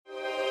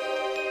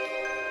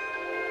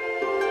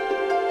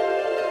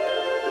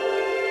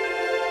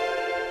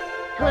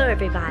Hello,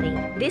 everybody.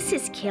 This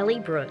is Kelly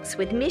Brooks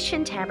with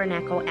Mission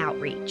Tabernacle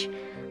Outreach.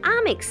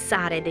 I'm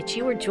excited that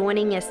you are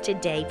joining us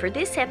today for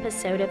this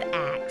episode of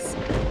Acts.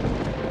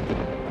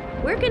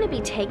 We're going to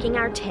be taking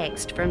our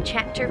text from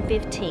chapter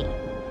 15.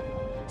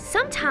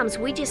 Sometimes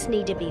we just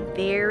need to be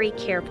very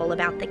careful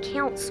about the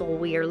counsel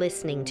we are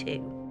listening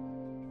to.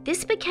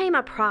 This became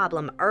a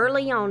problem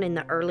early on in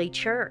the early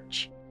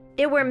church.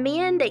 There were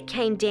men that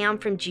came down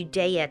from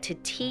Judea to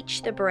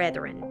teach the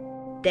brethren.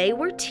 They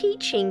were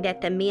teaching that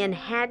the men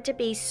had to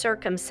be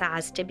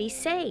circumcised to be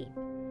saved.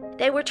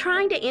 They were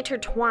trying to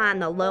intertwine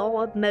the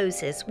law of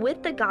Moses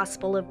with the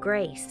gospel of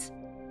grace.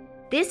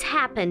 This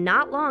happened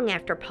not long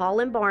after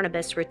Paul and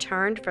Barnabas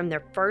returned from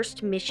their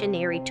first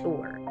missionary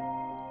tour.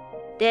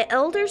 The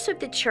elders of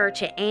the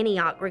church at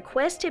Antioch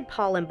requested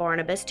Paul and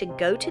Barnabas to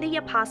go to the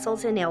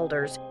apostles and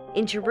elders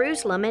in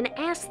Jerusalem and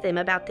ask them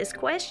about this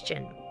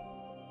question.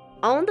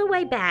 On the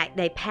way back,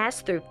 they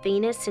passed through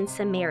Phoenix and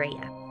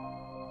Samaria.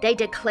 They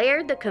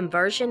declared the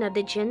conversion of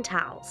the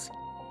Gentiles.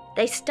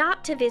 They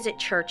stopped to visit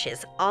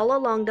churches all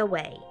along the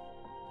way.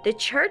 The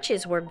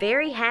churches were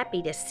very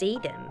happy to see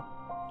them.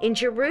 In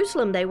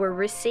Jerusalem, they were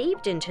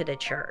received into the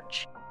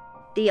church.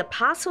 The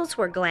apostles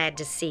were glad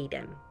to see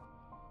them.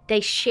 They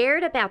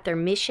shared about their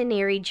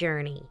missionary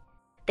journey.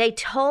 They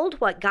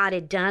told what God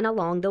had done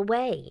along the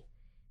way.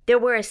 There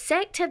were a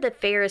sect of the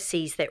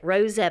Pharisees that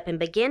rose up and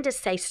began to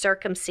say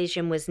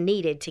circumcision was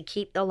needed to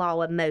keep the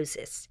law of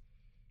Moses.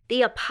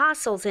 The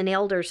apostles and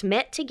elders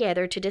met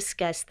together to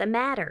discuss the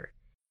matter.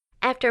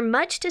 After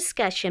much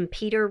discussion,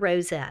 Peter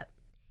rose up.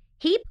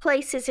 He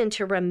places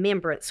into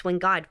remembrance when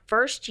God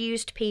first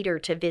used Peter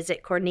to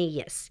visit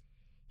Cornelius.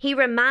 He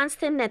reminds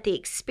them that the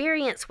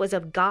experience was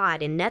of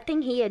God and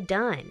nothing he had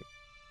done.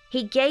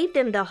 He gave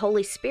them the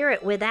Holy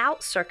Spirit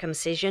without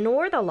circumcision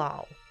or the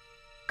law.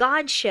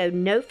 God showed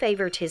no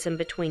favoritism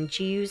between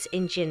Jews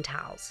and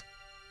Gentiles.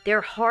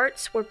 Their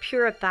hearts were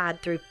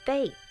purified through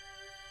faith.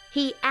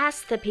 He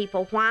asked the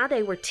people why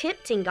they were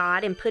tempting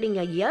God and putting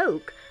a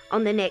yoke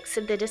on the necks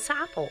of the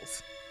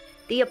disciples.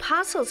 The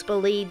apostles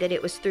believed that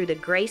it was through the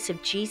grace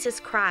of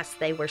Jesus Christ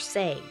they were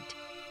saved.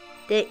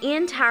 The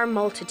entire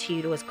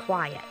multitude was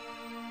quiet.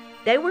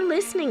 They were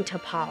listening to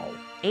Paul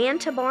and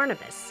to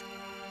Barnabas.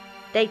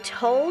 They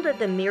told of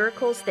the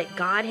miracles that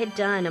God had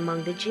done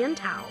among the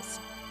Gentiles.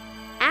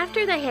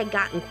 After they had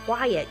gotten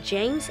quiet,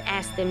 James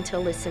asked them to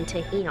listen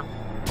to him.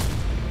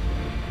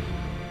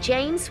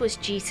 James was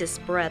Jesus'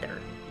 brother.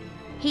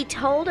 He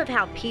told of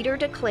how Peter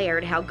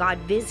declared how God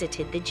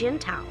visited the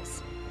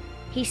Gentiles.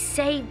 He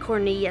saved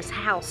Cornelius'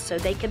 house so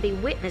they could be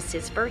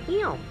witnesses for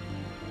him.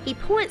 He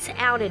points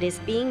out it is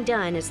being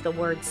done as the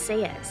word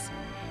says.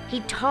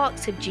 He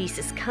talks of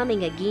Jesus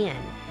coming again.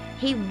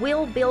 He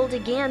will build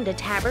again the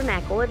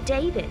tabernacle of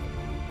David.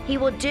 He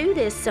will do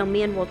this so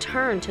men will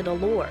turn to the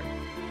Lord.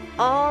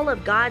 All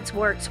of God's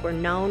works were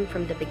known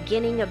from the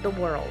beginning of the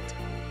world.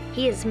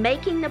 He is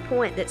making the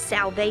point that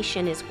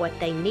salvation is what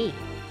they need,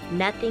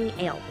 nothing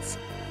else.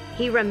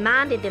 He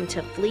reminded them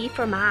to flee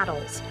from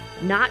idols,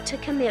 not to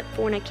commit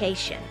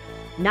fornication,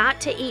 not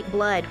to eat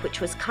blood,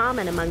 which was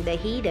common among the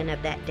heathen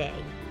of that day,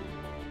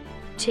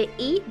 to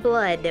eat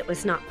blood that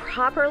was not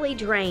properly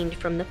drained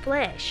from the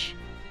flesh.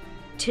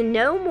 To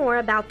know more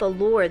about the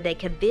Lord, they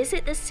could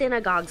visit the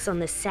synagogues on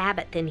the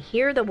Sabbath and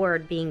hear the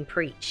word being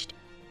preached.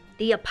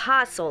 The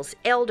apostles,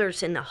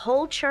 elders, and the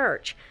whole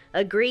church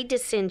agreed to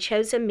send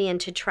chosen men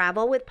to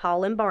travel with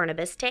Paul and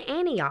Barnabas to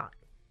Antioch.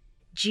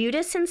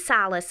 Judas and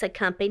Silas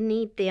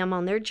accompanied them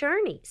on their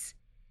journeys.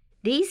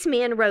 These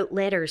men wrote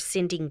letters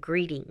sending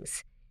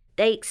greetings.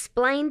 They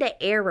explained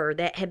the error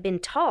that had been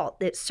taught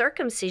that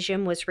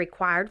circumcision was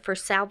required for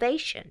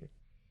salvation.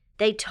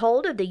 They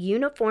told of the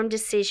uniform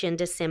decision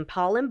to send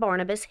Paul and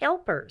Barnabas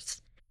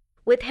helpers.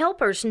 With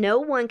helpers, no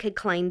one could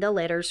claim the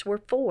letters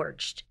were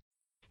forged.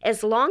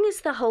 As long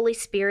as the Holy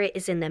Spirit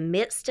is in the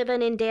midst of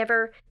an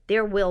endeavor,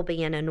 there will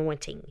be an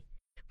anointing.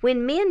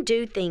 When men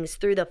do things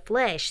through the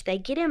flesh, they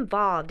get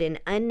involved in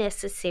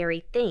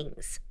unnecessary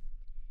things.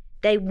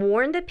 They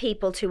warned the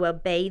people to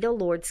obey the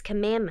Lord's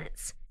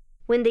commandments.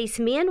 When these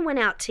men went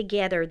out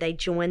together, they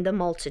joined the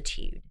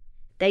multitude.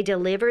 They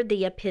delivered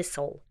the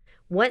epistle.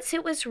 Once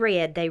it was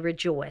read, they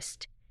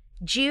rejoiced.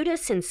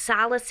 Judas and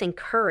Silas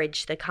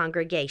encouraged the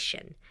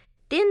congregation.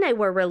 Then they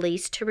were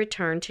released to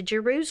return to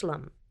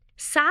Jerusalem.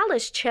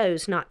 Silas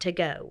chose not to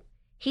go.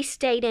 He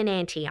stayed in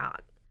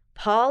Antioch.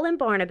 Paul and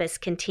Barnabas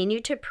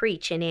continued to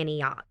preach in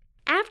Antioch.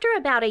 After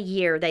about a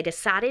year, they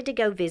decided to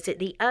go visit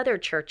the other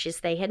churches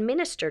they had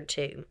ministered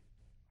to.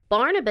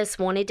 Barnabas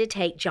wanted to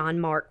take John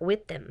Mark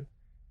with them.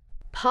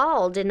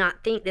 Paul did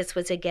not think this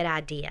was a good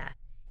idea.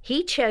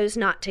 He chose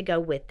not to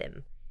go with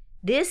them.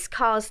 This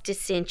caused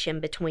dissension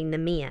between the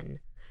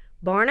men.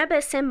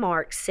 Barnabas and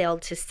Mark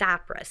sailed to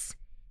Cyprus.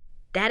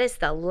 That is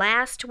the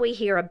last we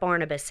hear of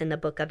Barnabas in the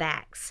book of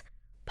Acts.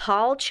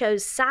 Paul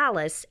chose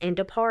Silas and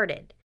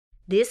departed.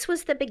 This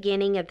was the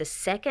beginning of the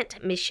second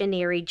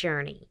missionary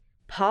journey.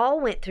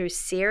 Paul went through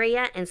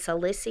Syria and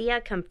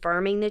Cilicia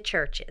confirming the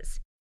churches.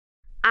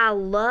 I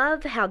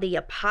love how the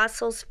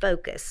apostles'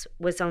 focus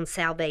was on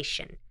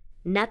salvation,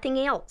 nothing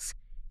else.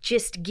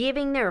 just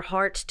giving their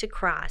hearts to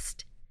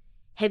Christ.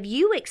 Have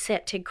you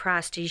accepted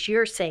Christ as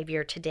your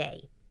Savior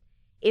today?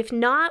 If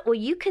not, will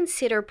you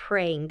consider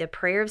praying the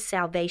prayer of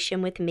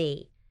salvation with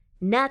me?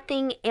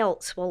 Nothing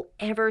else will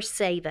ever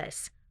save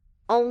us,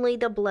 only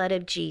the blood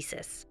of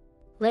Jesus.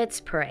 Let's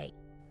pray.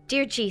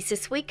 Dear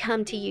Jesus, we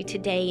come to you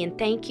today and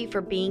thank you for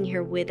being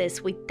here with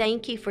us. We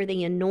thank you for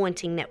the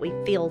anointing that we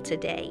feel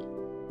today.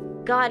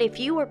 God, if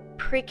you are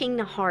pricking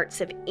the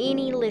hearts of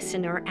any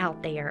listener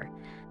out there,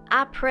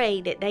 I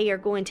pray that they are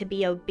going to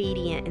be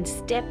obedient and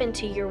step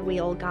into your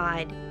will,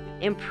 God,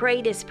 and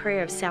pray this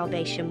prayer of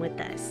salvation with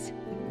us.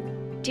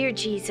 Dear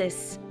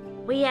Jesus,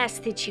 we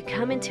ask that you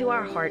come into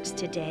our hearts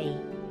today.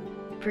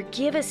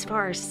 Forgive us for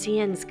our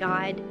sins,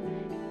 God.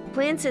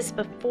 Cleanse us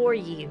before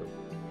you.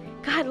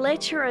 God,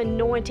 let your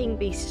anointing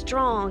be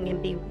strong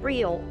and be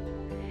real.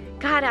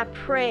 God, I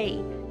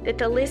pray that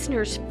the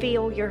listeners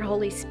feel your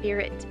Holy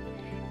Spirit.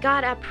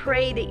 God, I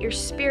pray that your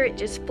Spirit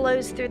just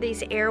flows through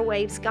these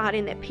airwaves, God,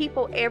 and that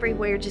people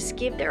everywhere just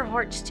give their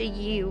hearts to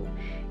you.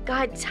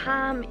 God,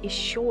 time is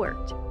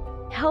short.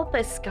 Help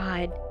us,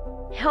 God.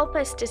 Help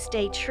us to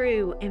stay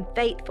true and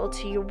faithful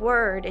to your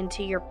word and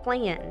to your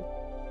plan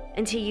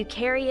until you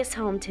carry us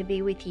home to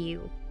be with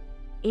you.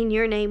 In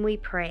your name we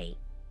pray.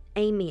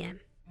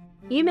 Amen.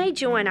 You may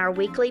join our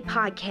weekly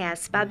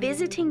podcast by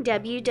visiting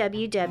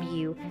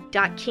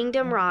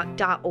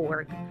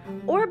www.kingdomrock.org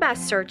or by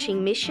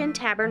searching Mission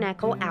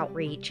Tabernacle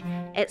Outreach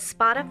at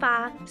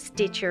Spotify,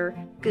 Stitcher,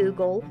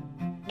 Google,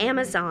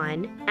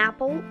 Amazon,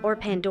 Apple, or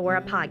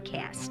Pandora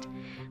Podcast.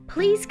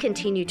 Please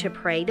continue to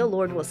pray the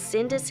Lord will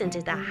send us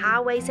into the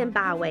highways and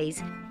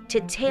byways to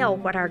tell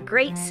what our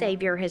great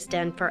Savior has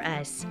done for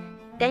us.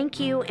 Thank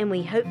you, and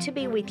we hope to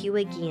be with you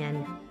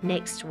again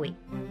next week.